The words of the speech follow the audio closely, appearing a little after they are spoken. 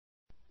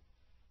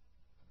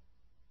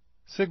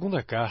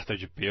Segunda carta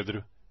de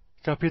Pedro,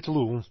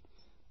 capítulo 1.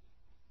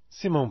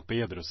 Simão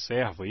Pedro,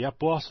 servo e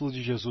apóstolo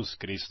de Jesus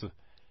Cristo,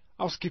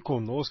 aos que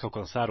conosco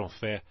alcançaram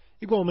fé,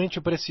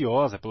 igualmente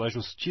preciosa pela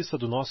justiça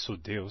do nosso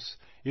Deus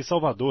e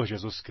Salvador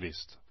Jesus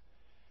Cristo.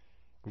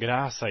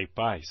 Graça e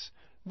paz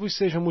vos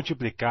sejam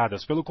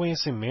multiplicadas pelo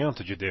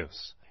conhecimento de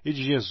Deus e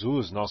de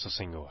Jesus nosso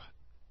Senhor,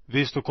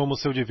 visto como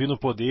seu divino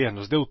poder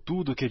nos deu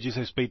tudo o que diz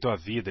respeito à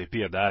vida e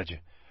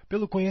piedade,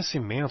 pelo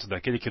conhecimento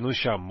daquele que nos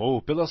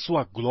chamou pela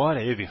sua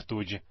glória e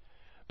virtude,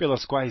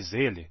 pelas quais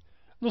ele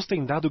nos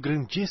tem dado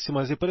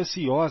grandíssimas e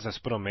preciosas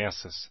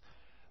promessas,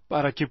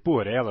 para que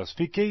por elas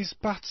fiqueis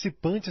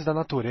participantes da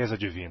natureza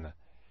divina,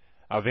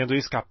 havendo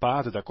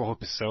escapado da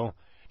corrupção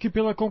que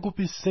pela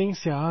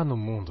concupiscência há no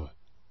mundo.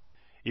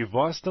 E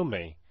vós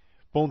também,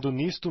 pondo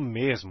nisto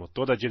mesmo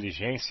toda a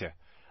diligência,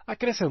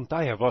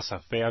 acrescentai à vossa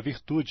fé a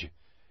virtude,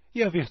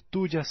 e a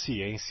virtude a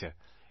ciência,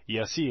 e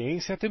a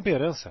ciência a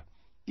temperança,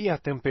 e a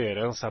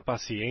temperança a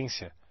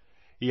paciência,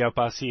 e a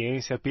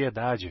paciência a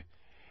piedade,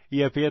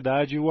 e a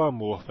piedade o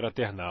amor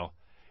fraternal,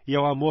 e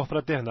ao amor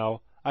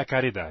fraternal a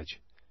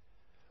caridade.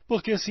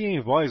 Porque se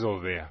em vós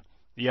houver,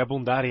 e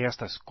abundarem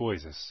estas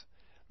coisas,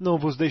 não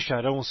vos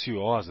deixarão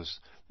ociosos,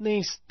 nem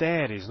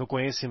estéreis no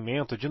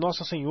conhecimento de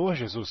nosso Senhor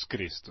Jesus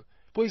Cristo,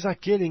 pois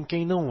aquele em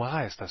quem não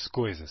há estas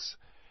coisas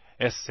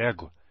é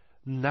cego,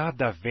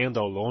 nada vendo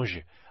ao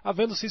longe,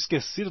 havendo-se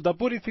esquecido da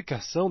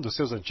purificação dos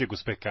seus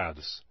antigos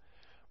pecados.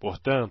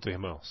 Portanto,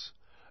 irmãos,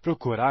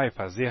 procurai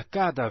fazer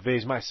cada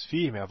vez mais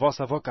firme a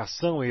vossa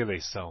vocação e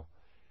eleição,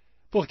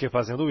 porque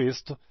fazendo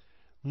isto,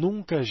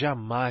 nunca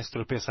jamais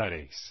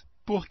tropeçareis,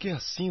 porque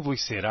assim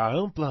vos será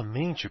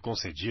amplamente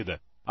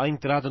concedida a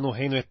entrada no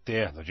reino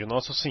eterno de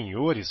nosso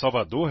Senhor e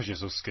Salvador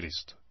Jesus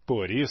Cristo.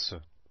 Por isso,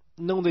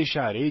 não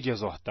deixarei de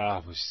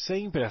exortar-vos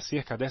sempre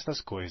acerca destas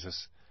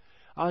coisas,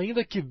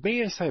 ainda que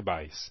bem as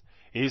saibais,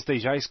 e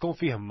estejais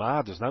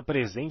confirmados na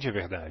presente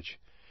verdade.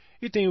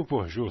 E tenho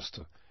por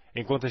justo,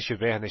 enquanto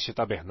estiver neste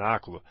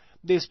tabernáculo,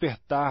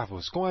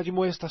 despertar-vos com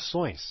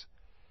admoestações,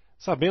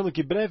 sabendo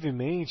que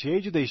brevemente hei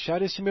de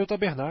deixar este meu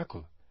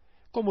tabernáculo,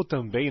 como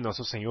também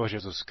nosso Senhor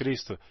Jesus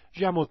Cristo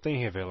já mo tem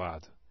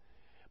revelado.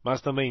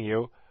 Mas também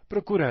eu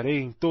procurarei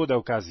em toda a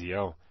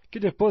ocasião que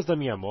depois da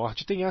minha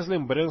morte tenhais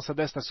lembrança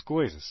destas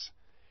coisas,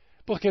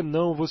 porque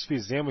não vos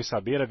fizemos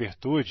saber a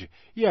virtude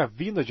e a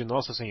vinda de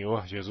nosso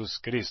Senhor Jesus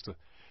Cristo,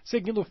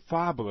 seguindo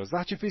fábulas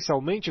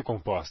artificialmente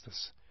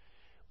compostas.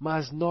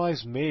 Mas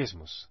nós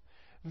mesmos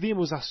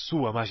vimos a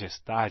sua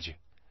majestade,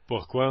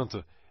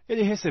 porquanto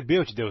ele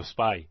recebeu de Deus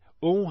Pai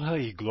honra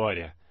e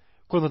glória,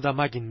 quando da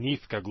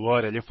magnífica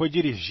glória lhe foi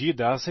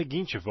dirigida a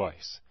seguinte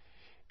voz: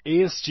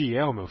 Este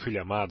é o meu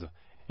Filho amado,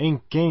 em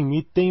quem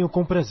me tenho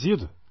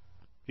comprazido.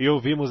 E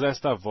ouvimos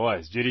esta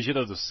voz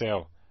dirigida do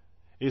céu,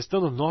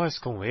 estando nós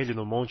com ele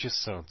no Monte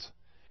Santo,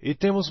 e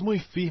temos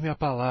muito firme a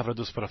palavra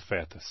dos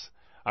profetas,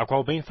 a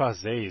qual bem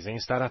fazeis em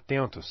estar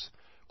atentos,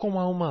 como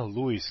a uma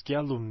luz que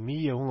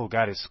alumia um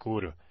lugar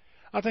escuro,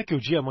 até que o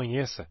dia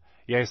amanheça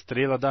e a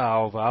estrela da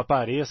alva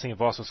apareça em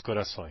vossos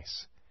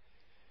corações.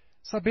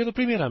 Sabendo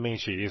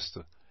primeiramente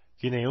isto,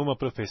 que nenhuma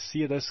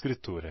profecia da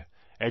Escritura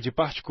é de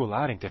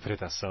particular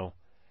interpretação,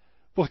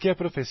 porque a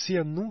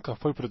profecia nunca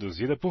foi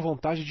produzida por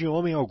vontade de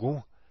homem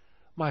algum,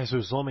 mas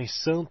os homens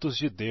santos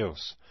de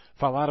Deus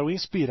falaram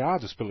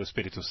inspirados pelo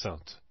Espírito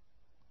Santo.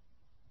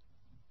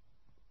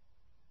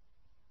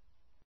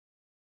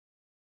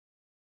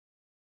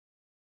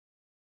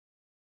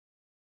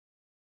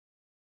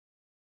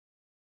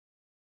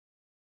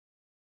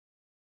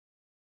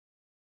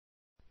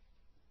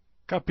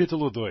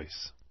 Capítulo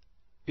 2.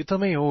 E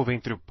também houve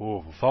entre o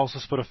povo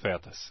falsos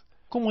profetas,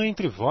 como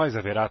entre vós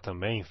haverá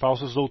também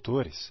falsos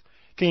doutores,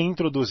 que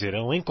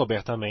introduzirão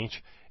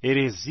encobertamente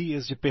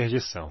heresias de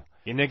perdição,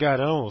 e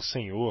negarão o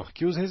Senhor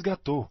que os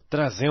resgatou,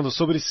 trazendo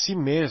sobre si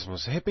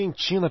mesmos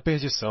repentina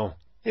perdição.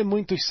 E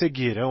muitos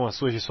seguirão as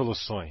suas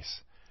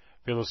dissoluções,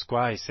 pelos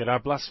quais será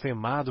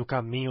blasfemado o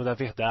caminho da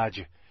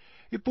verdade,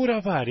 e por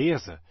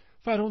avareza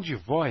farão de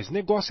vós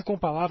negócio com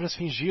palavras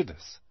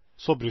fingidas,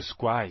 sobre os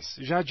quais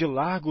já de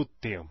largo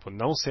tempo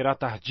não será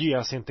tardia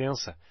a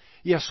sentença,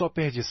 e a sua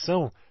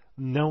perdição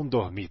não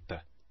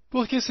dormita.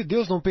 Porque se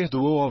Deus não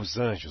perdoou aos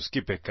anjos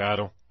que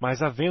pecaram,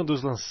 mas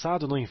havendo-os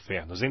lançado no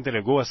inferno, os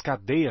entregou às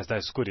cadeias da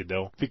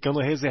escuridão, ficando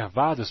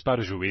reservados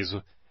para o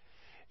juízo,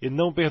 e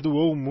não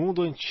perdoou o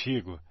mundo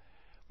antigo,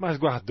 mas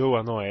guardou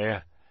a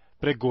Noé,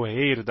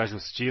 pregoeiro da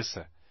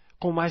justiça,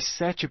 com mais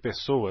 7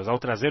 pessoas ao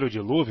trazer o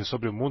dilúvio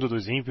sobre o mundo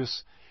dos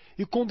ímpios,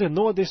 e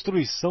condenou à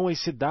destruição as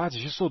cidades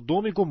de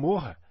Sodoma e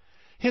Gomorra,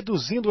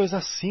 reduzindo-as a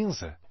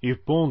cinza, e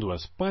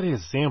pondo-as para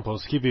exemplo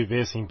aos que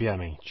vivessem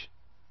impiamente.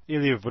 E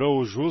livrou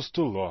o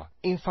justo Ló,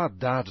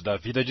 enfadado da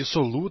vida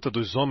dissoluta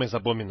dos homens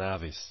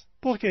abomináveis,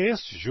 porque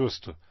este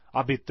justo,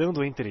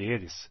 habitando entre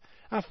eles,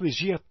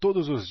 afligia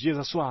todos os dias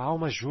a sua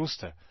alma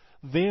justa,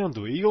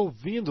 vendo e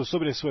ouvindo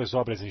sobre as suas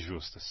obras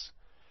injustas.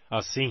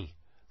 Assim,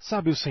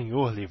 sabe o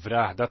Senhor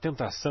livrar da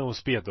tentação os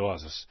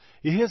piedosos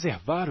e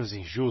reservar os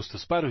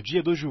injustos para o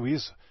dia do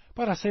juízo,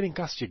 para serem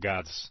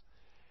castigados.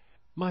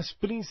 mas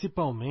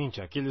principalmente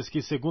aqueles que,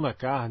 segundo a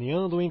carne,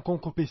 andam em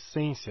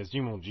concupiscências de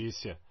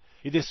imundícia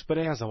e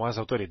desprezam as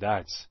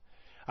autoridades,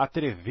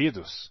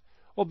 atrevidos,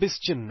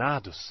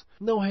 obstinados,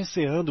 não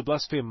receando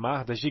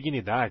blasfemar das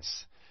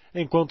dignidades,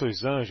 enquanto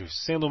os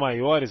anjos, sendo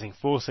maiores em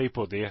força e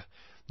poder,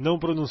 não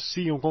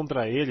pronunciam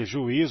contra eles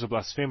juízo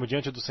blasfemo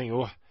diante do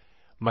Senhor,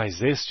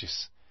 mas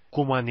estes,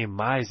 como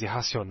animais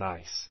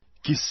irracionais,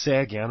 que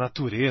seguem a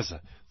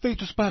natureza,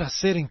 feitos para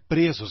serem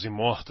presos e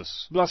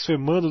mortos,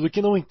 blasfemando do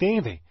que não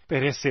entendem,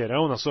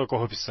 perecerão na sua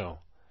corrupção,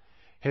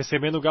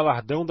 recebendo o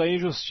galardão da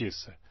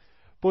injustiça,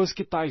 pois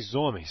que tais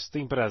homens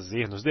têm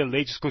prazer nos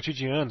deleites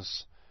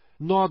cotidianos.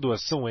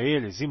 Nódoas são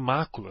eles e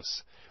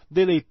máculas,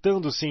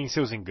 deleitando-se em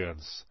seus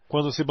enganos,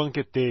 quando se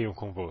banqueteiam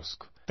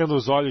convosco, tendo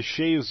os olhos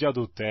cheios de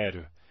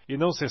adultério, e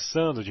não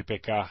cessando de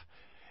pecar,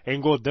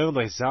 engodando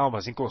as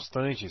almas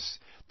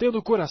inconstantes, tendo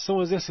o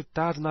coração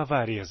exercitado na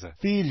avareza,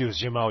 filhos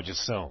de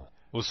maldição,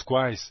 os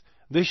quais,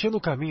 deixando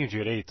o caminho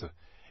direito,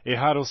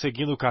 erraram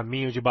seguindo o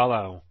caminho de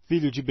Balaão,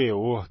 filho de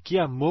Beor, que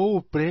amou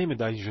o prêmio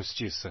da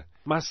injustiça,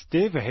 mas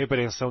teve a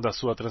repreensão da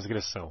sua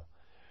transgressão.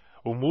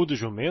 O mudo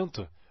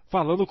jumento,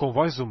 falando com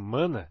voz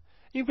humana,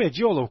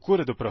 impediu a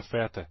loucura do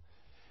profeta.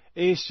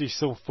 Estes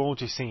são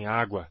fontes sem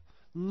água,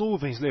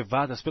 nuvens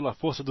levadas pela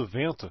força do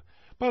vento,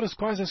 para os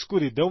quais a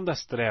escuridão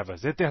das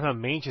trevas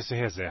eternamente se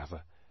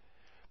reserva.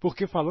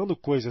 Porque falando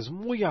coisas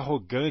muito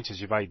arrogantes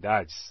de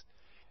vaidades,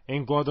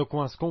 engodam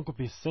com as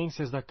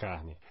concupiscências da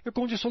carne e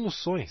com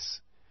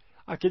dissoluções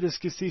aqueles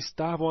que se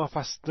estavam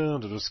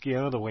afastando dos que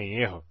andam em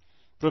erro,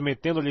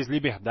 prometendo-lhes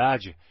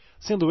liberdade,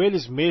 sendo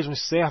eles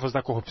mesmos servos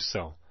da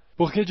corrupção.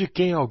 Porque de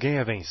quem alguém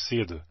é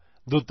vencido,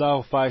 do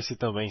tal faz-se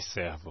também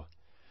servo.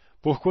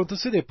 Porquanto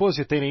se depois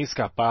de terem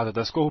escapado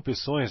das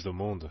corrupções do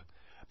mundo,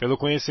 pelo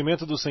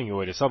conhecimento do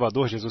Senhor e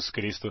Salvador Jesus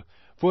Cristo,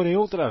 forem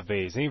outra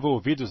vez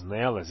envolvidos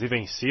nelas e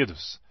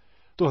vencidos,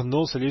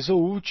 tornou-se-lhes o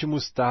último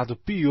estado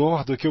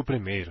pior do que o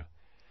primeiro.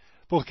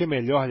 Porque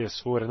melhor lhes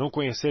fora não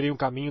conhecerem o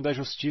caminho da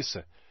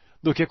justiça,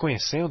 do que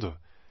conhecendo,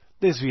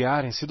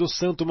 desviarem-se do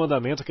santo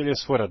mandamento que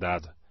lhes fora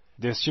dado.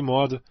 Deste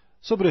modo,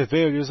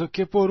 sobreveio-lhes o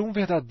que por um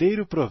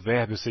verdadeiro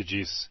provérbio se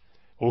diz: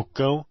 o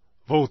cão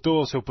voltou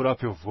ao seu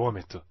próprio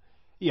vômito,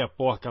 e a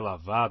porca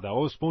lavada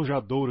ao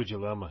esponjadouro de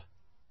lama.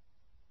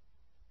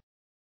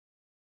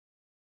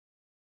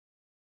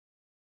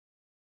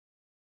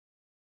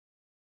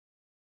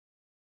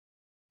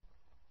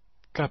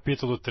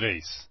 Capítulo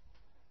 3.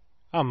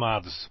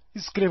 Amados,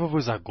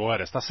 escrevo-vos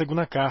agora esta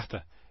segunda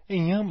carta,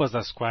 em ambas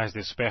as quais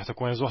desperto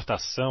com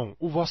exortação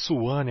o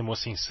vosso ânimo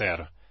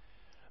sincero,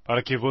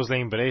 para que vos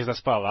lembreis das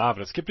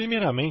palavras que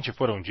primeiramente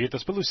foram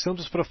ditas pelos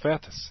santos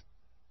profetas,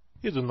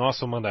 e do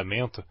nosso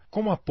mandamento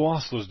como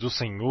apóstolos do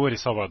Senhor e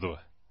Salvador,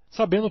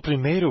 sabendo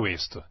primeiro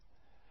isto,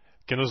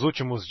 que nos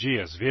últimos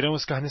dias virão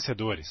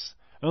escarnecedores,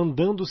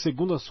 andando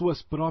segundo as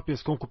suas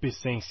próprias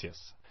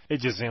concupiscências, e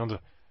dizendo: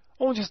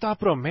 onde está a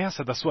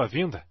promessa da sua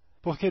vinda?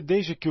 Porque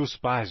desde que os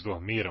pais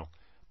dormiram,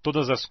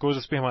 todas as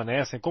coisas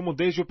permanecem como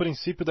desde o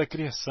princípio da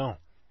criação.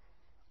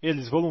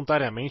 Eles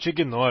voluntariamente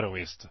ignoram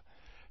isto,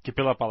 que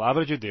pela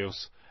palavra de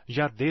Deus,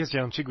 já desde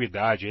a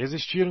antiguidade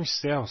existiram os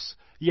céus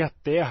e a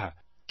terra,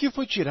 que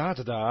foi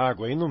tirado da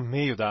água e no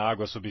meio da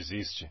água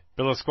subsiste,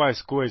 pelas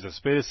quais coisas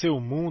pereceu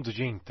o mundo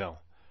de então,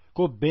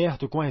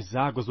 coberto com as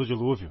águas do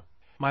dilúvio.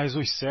 Mas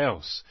os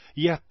céus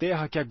e a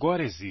terra que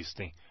agora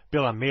existem,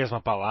 pela mesma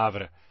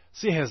palavra,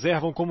 se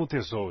reservam como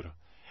tesouro,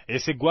 e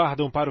se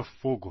guardam para o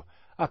fogo,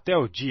 até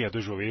o dia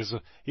do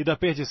juízo e da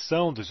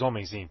perdição dos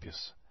homens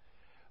ímpios.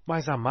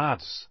 Mas,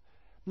 amados,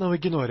 não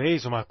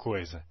ignoreis uma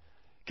coisa,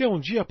 que um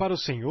dia para o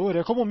Senhor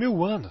é como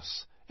 1000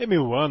 anos, e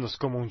 1000 anos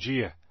como um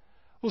dia.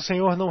 O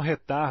Senhor não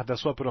retarda a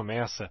sua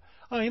promessa,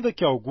 ainda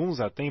que alguns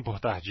a tenham por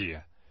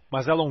tardia,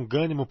 mas é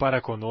longânimo para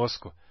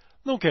conosco,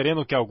 não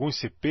querendo que alguns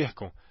se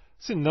percam,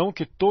 senão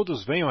que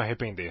todos venham a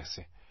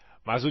arrepender-se.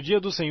 Mas o dia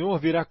do Senhor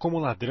virá como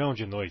ladrão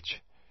de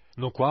noite,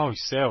 no qual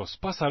os céus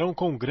passarão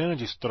com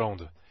grande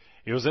estrondo,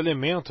 e os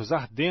elementos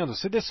ardendo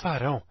se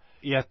desfarão,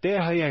 e a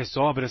terra e as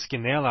obras que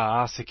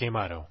nela há se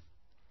queimarão.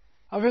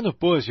 Havendo,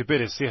 pois, de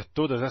perecer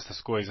todas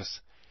estas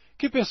coisas,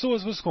 que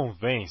pessoas vos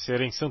convém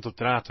ser em santo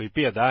trato e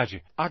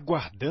piedade,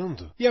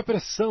 aguardando e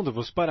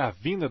apressando-vos para a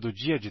vinda do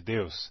dia de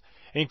Deus,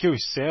 em que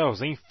os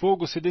céus em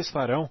fogo se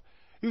desfarão,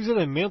 e os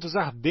elementos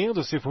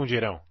ardendo se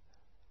fundirão.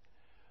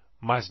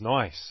 Mas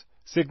nós,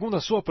 segundo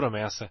a sua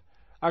promessa,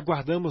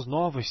 aguardamos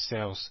novos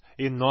céus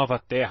e nova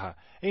terra,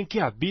 em que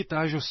habita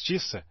a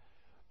justiça.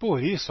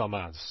 Por isso,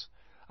 amados,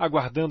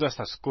 aguardando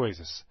estas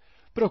coisas,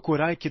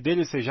 procurai que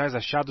deles sejais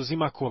achados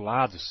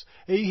imaculados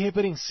e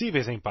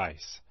irrepreensíveis em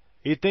paz.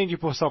 E tende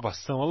por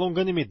salvação a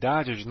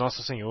longanimidade de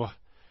nosso Senhor,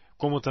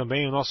 como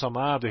também o nosso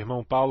amado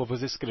irmão Paulo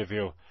vos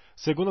escreveu,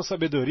 segundo a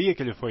sabedoria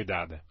que lhe foi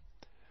dada.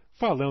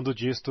 Falando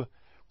disto,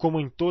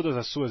 como em todas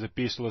as suas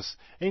epístolas,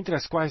 entre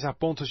as quais há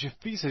pontos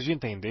difíceis de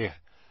entender,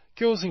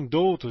 que os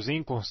indoutos e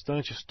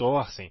inconstantes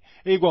torcem,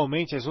 e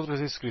igualmente as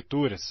outras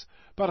Escrituras,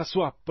 para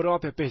sua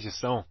própria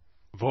perdição.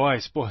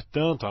 Vós,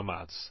 portanto,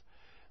 amados,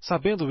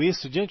 sabendo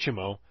isso de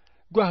antemão,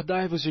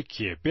 guardai-vos de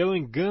que, pelo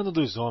engano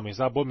dos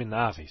homens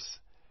abomináveis,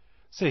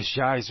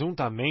 sejais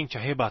juntamente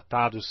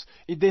arrebatados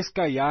e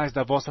descaiais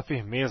da vossa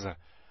firmeza.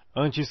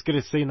 Antes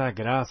crescei na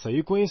graça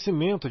e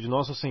conhecimento de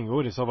nosso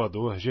Senhor e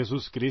Salvador,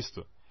 Jesus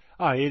Cristo.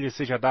 A Ele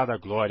seja dada a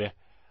glória,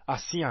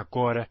 assim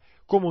agora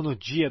como no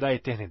dia da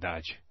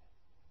eternidade.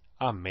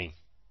 Amém.